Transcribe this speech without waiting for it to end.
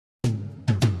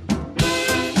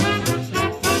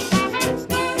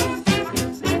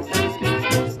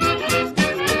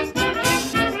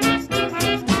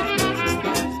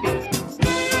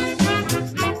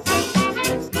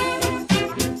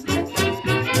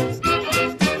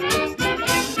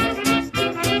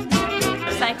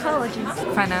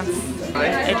finance,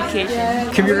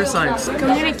 education, computer science,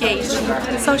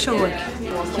 communication, social work,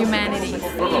 humanities,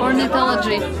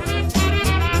 ornithology.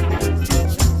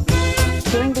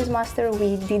 During this master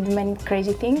we did many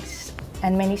crazy things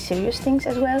and many serious things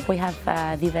as well. We have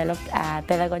developed a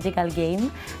pedagogical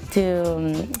game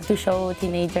to show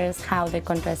teenagers how the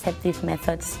contraceptive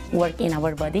methods work in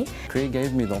our body. AIRE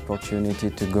gave me the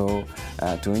opportunity to go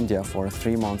to India for a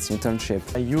 3-month internship.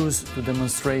 I use to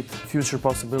demonstrate future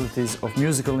possibilities of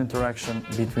musical interaction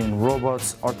between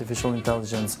robots, artificial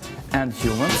intelligence and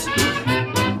humans.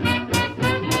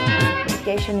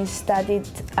 Education is studied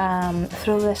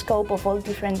through the scope of all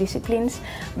different disciplines,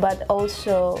 but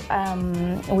also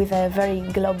with a very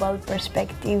global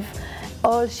perspective.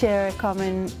 All share a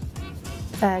common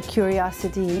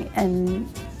curiosity and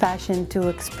passion to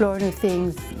explore new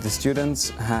things. The students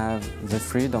have the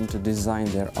freedom to design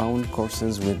their own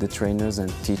courses with the trainers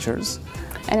and teachers.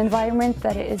 An environment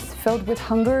that is filled with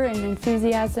hunger and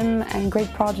enthusiasm and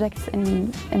great projects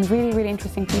and really, really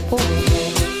interesting people.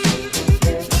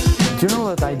 Do you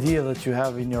know that idea that you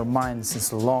have in your mind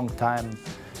since a long time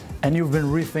and you've been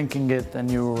rethinking it and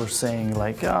you were saying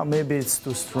like, oh, maybe it's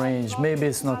too strange, maybe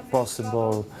it's not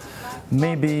possible,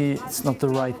 maybe it's not the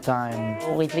right time.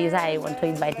 With this, I want to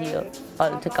invite you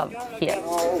all to come here.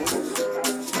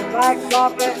 Black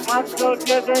carpet, I'm so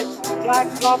dizzy.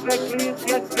 Black carpet, please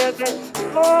get busy.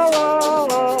 Oh, oh,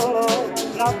 oh,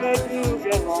 oh, now baby, you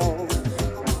get home.